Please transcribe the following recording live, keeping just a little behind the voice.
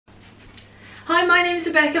Hi, my name is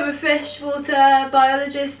Rebecca. I'm a freshwater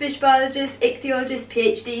biologist, fish biologist, ichthyologist,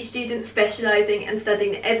 PhD student specialising and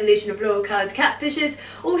studying the evolution of laurel-coloured catfishes,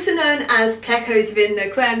 also known as plecos within the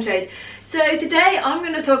aquarium trade. So today I'm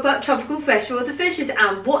going to talk about tropical freshwater fishes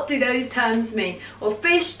and what do those terms mean. Well,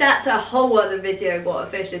 fish, that's a whole other video, what a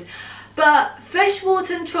fish is. But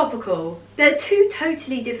freshwater and tropical, they're two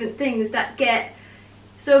totally different things that get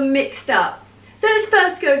sort of mixed up. So let's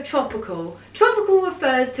first go with tropical. Tropical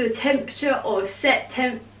refers to a temperature or a set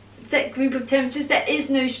group of temperatures. There is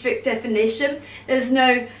no strict definition. There's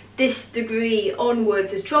no this degree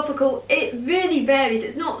onwards is tropical. It really varies.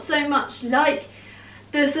 It's not so much like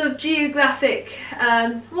the sort of geographic,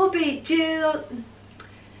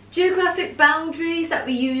 geographic boundaries that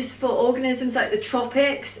we use for organisms, like the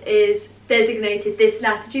tropics is designated this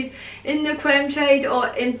latitude. In the aquarium trade or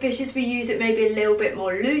in fishes we use it maybe a little bit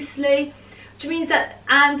more loosely. Which means that,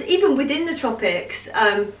 and even within the tropics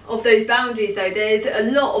of those boundaries though, there's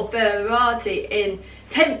a lot of variety in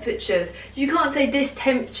temperatures. You can't say this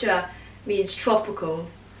temperature means tropical.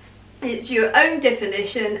 It's your own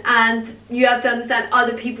definition, and you have to understand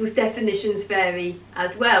other people's definitions vary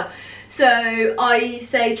as well. So I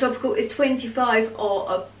say tropical is 24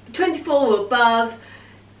 or above.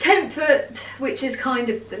 Temperate, which is kind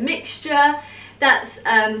of the mixture, that's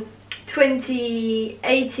 18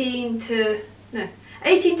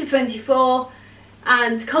 to 24,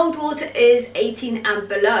 and cold water is 18 and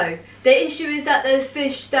below. The issue is that there's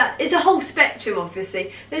fish that, it's a whole spectrum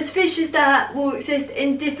obviously. There's fishes that will exist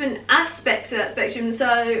in different aspects of that spectrum,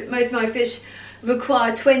 so most of my fish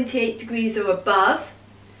require 28 degrees or above.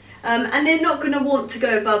 And they're not going to want to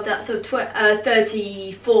go above that sort of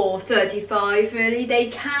 34, 35 really. They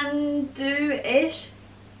can do-ish,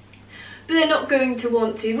 but they're not going to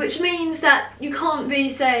want to, which means that you can't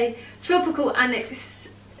really say tropical and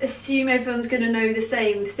assume everyone's going to know the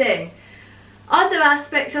same thing. Other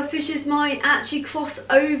aspects of fishes might actually cross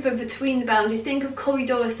over between the boundaries. Think of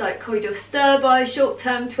corridors like corridor stirbi, short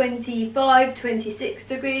term 25, 26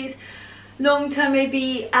 degrees. Long term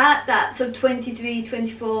maybe at that sort of 23,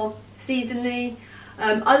 24 seasonally.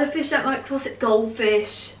 Other fish that might cross it,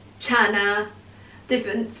 goldfish, channa,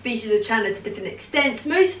 different species of channa to different extents.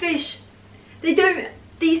 Most fish,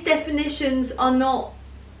 these definitions are not,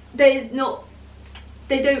 fishes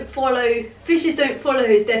don't follow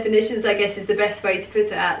his definitions, I guess is the best way to put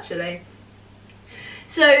it actually.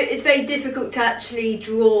 So it's very difficult to actually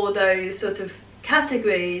draw those sort of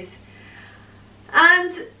categories.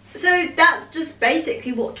 And so that's just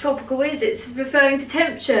basically what tropical is. It's referring to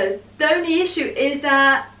temperature. The only issue is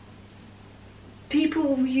that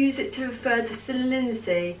people use it to refer to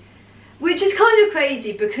salinity, which is kind of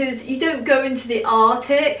crazy because you don't go into the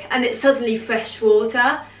Arctic and it's suddenly fresh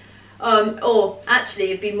water. Or actually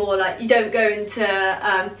it'd be more like you don't go into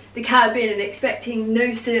the Caribbean and expecting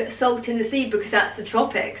no salt in the sea because that's the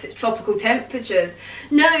tropics, it's tropical temperatures.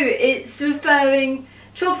 No, it's referring,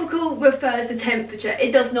 tropical refers to temperature,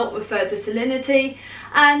 it does not refer to salinity.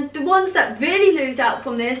 And the ones that really lose out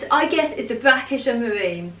from this, I guess, is the brackish and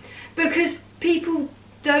marine, because people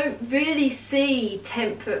don't really see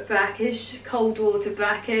temperate brackish, cold water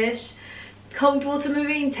brackish, cold water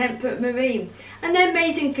marine, temperate marine. And they're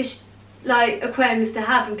amazing fish like aquariums to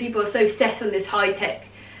have, and people are so set on this high-tech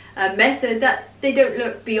method that they don't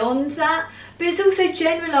look beyond that. But it's also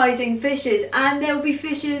generalising fishes, and there will be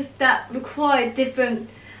fishes that require different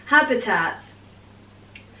habitats.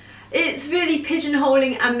 It's really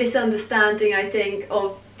pigeonholing and misunderstanding, I think,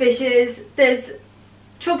 of fishes.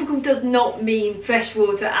 Tropical does not mean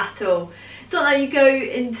freshwater at all. It's not like you go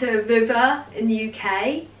into a river in the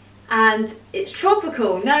UK and it's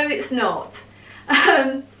tropical. No, it's not.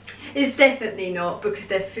 It's definitely not, because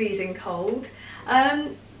they're freezing cold.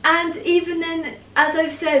 And even then, as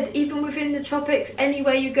I've said, even within the tropics,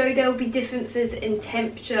 anywhere you go there will be differences in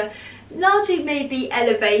temperature. Largely maybe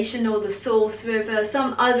elevation or the source river,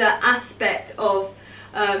 some other aspect of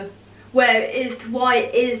where it is to why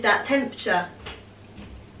it is that temperature.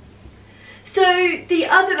 So the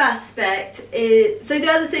other aspect is, the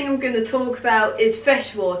other thing I'm going to talk about is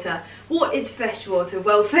freshwater. What is freshwater?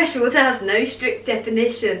 Well, freshwater has no strict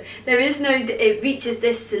definition. There is no, it reaches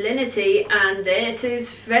this salinity and it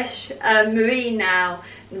is fresh marine now.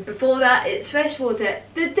 And before that it's freshwater.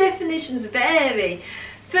 The definitions vary.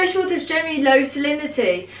 Freshwater is generally low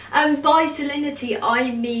salinity, and by salinity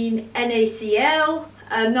I mean NaCl,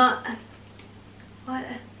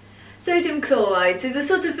 sodium chloride, so the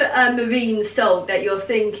sort of marine salt that you're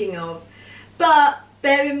thinking of. But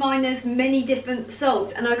bear in mind there's many different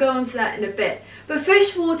salts, and I'll go on to that in a bit. But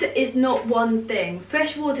freshwater is not one thing.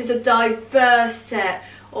 Freshwater is a diverse set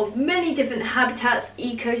of many different habitats,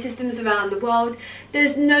 ecosystems around the world.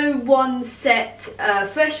 There's no one set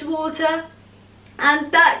freshwater,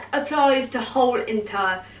 and that applies to whole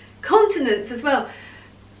entire continents as well.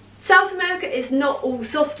 South America is not all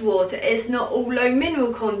soft water, it's not all low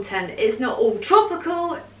mineral content, it's not all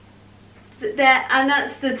tropical there, and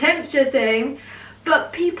that's the temperature thing,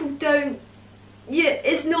 but people don't,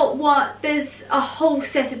 it's not what, there's a whole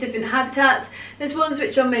set of different habitats. There's ones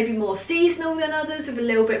which are maybe more seasonal than others with a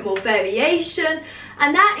little bit more variation,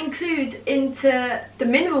 and that includes into the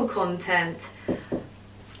mineral content.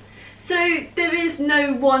 So there is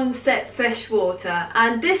no one set freshwater,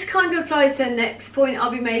 and this kind of applies to the next point I'll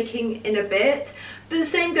be making in a bit, but the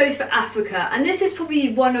same goes for Africa, and this is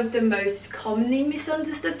probably one of the most commonly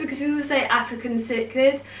misunderstood because people say African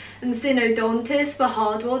cichlid and Synodontis for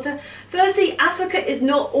hard water. Firstly, Africa is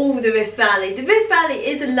not all the Rift Valley. The Rift Valley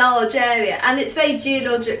is a large area and it's very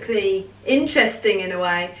geologically interesting in a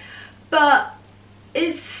way, but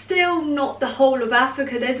it's still not the whole of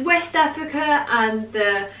Africa. There's West Africa and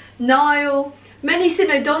the Nile. Many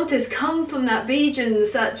Synodontis come from that region,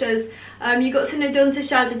 such as you've got Synodontis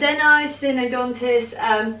shoutedeni, Synodontis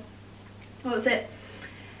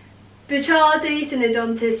Bichardi,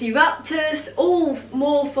 Synodontis euruptus, all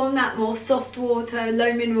more from that more soft water,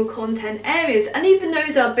 low mineral content areas, and even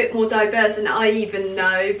those are a bit more diverse than I even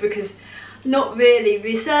know because not really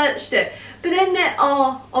researched it. But then there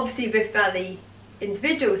are obviously Rift Valley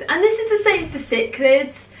individuals, and this is the same for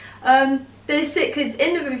cichlids. There's cichlids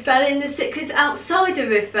in the Rift Valley and there's cichlids outside of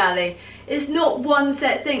Rift Valley. It's not one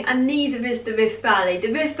set thing, and neither is the Rift Valley.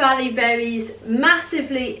 The Rift Valley varies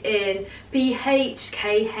massively in pH,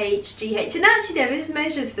 KH, GH, and actually there is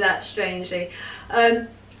measures for that, strangely.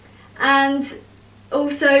 And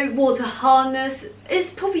also water hardness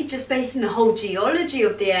is probably just based on the whole geology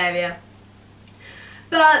of the area.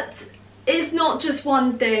 But it's not just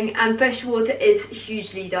one thing, and freshwater is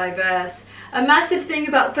hugely diverse. A massive thing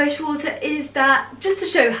about freshwater is that, just to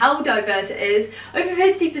show how diverse it is, over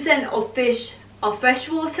 50% of fish are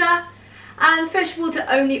freshwater, and freshwater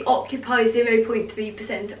only occupies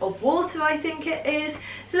 0.3% of water, I think it is.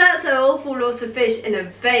 So that's an awful lot of fish in a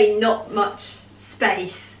very not much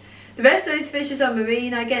space. The rest of those fishes are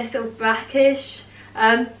marine, I guess, or brackish.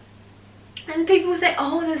 And people say,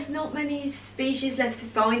 oh, there's not many species left to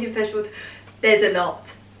find in freshwater. There's a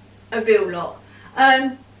lot, a real lot.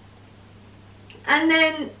 And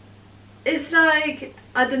then it's like,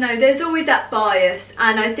 I don't know, there's always that bias,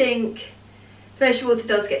 and I think freshwater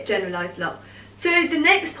does get generalised a lot. So the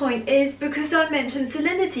next point is, because I mentioned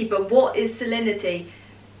salinity, but what is salinity?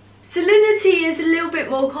 Salinity is a little bit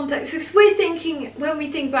more complex because we're thinking, when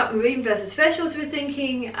we think about marine versus freshwater, we're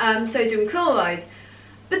thinking sodium chloride.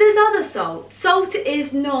 But there's other salt. Salt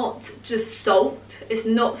is not just salt, it's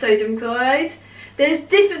not sodium chloride. There's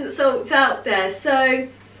different salts out there. So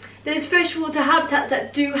there's freshwater habitats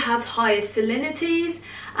that do have higher salinities,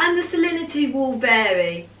 and the salinity will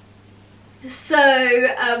vary.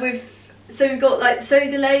 So we've got like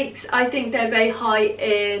soda lakes. I think they're very high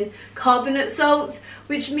in carbonate salts,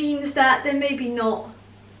 which means that they're maybe not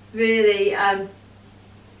really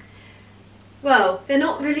well, they're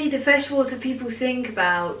not really the freshwater people think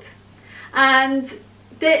about. And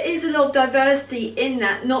there is a lot of diversity in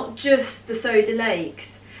that, not just the soda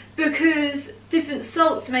lakes, because different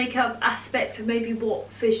salts make up aspects of maybe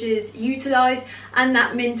what fishes utilise and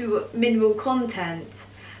that mineral content.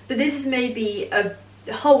 But this is maybe a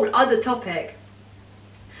whole other topic.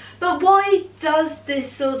 But why does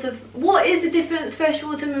this sort of, what is the difference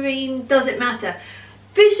freshwater, marine, does it matter?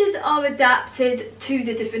 Fishes are adapted to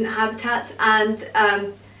the different habitats, and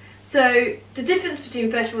so the difference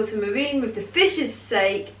between freshwater and marine with the fish's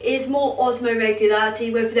sake is more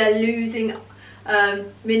osmoregularity, whether they're losing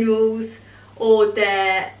minerals or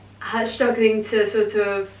they're struggling to sort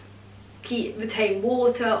of retain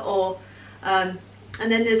water, or and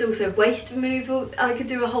then there's also waste removal. I could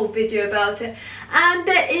do a whole video about it. And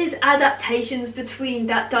there is adaptations between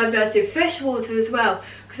that diversity of freshwater as well,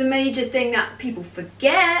 because a major thing that people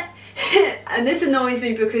forget, and this annoys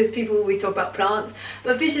me because people always talk about plants,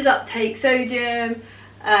 but fishes uptake sodium,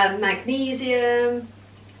 magnesium,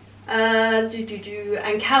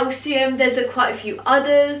 and calcium. There's quite a few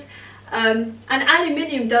others, and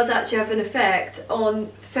aluminium does actually have an effect on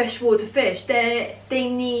freshwater fish. They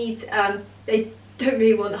need, they don't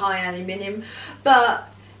really want high aluminium, but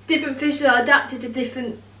different fish are adapted to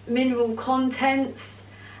different mineral contents,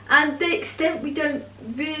 and the extent we don't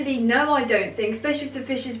really know, I don't think, especially for the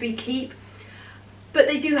fishes we keep. But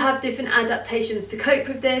they do have different adaptations to cope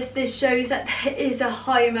with this. This shows that there is a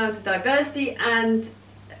high amount of diversity and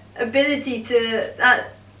ability to,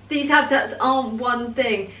 that these habitats aren't one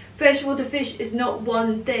thing. Freshwater fish is not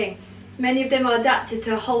one thing. Many of them are adapted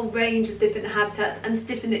to a whole range of different habitats and to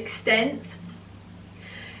different extents.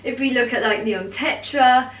 If we look at like neon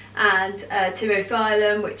tetra and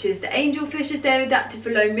Tyrophyllum, which is the angelfishes, they're adapted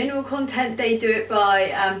for low mineral content. They do it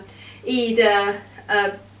by either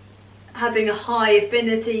having a high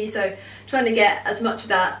affinity, so trying to get as much of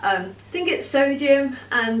that, I think it's sodium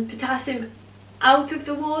and potassium out of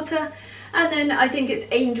the water. And then I think it's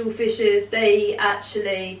angelfishes, they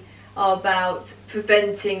actually are about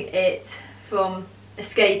preventing it from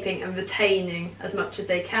escaping and retaining as much as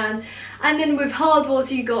they can. And then with hard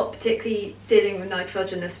water, you got particularly dealing with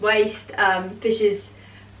nitrogenous waste. Fishes,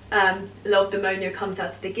 a lot of the ammonia comes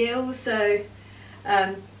out of the gills, so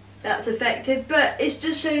that's affected. But it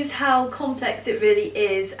just shows how complex it really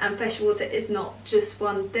is, and freshwater is not just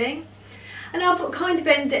one thing. And I'll kind of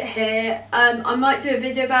end it here. I might do a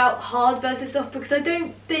video about hard versus soft, because I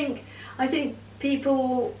think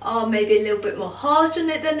people are maybe a little bit more harsh on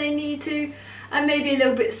it than they need to, and maybe a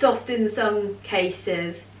little bit soft in some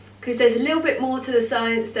cases, because there's a little bit more to the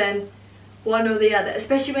science than one or the other,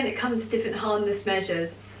 especially when it comes to different hardness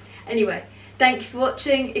measures. Anyway, thank you for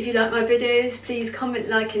watching. If you like my videos, please comment,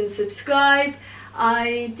 like and subscribe.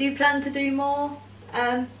 I do plan to do more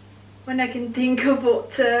when I can think of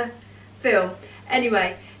what to film.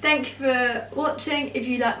 Anyway, thank you for watching. If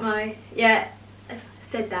you like my, yeah, I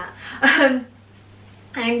said that,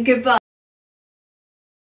 and goodbye.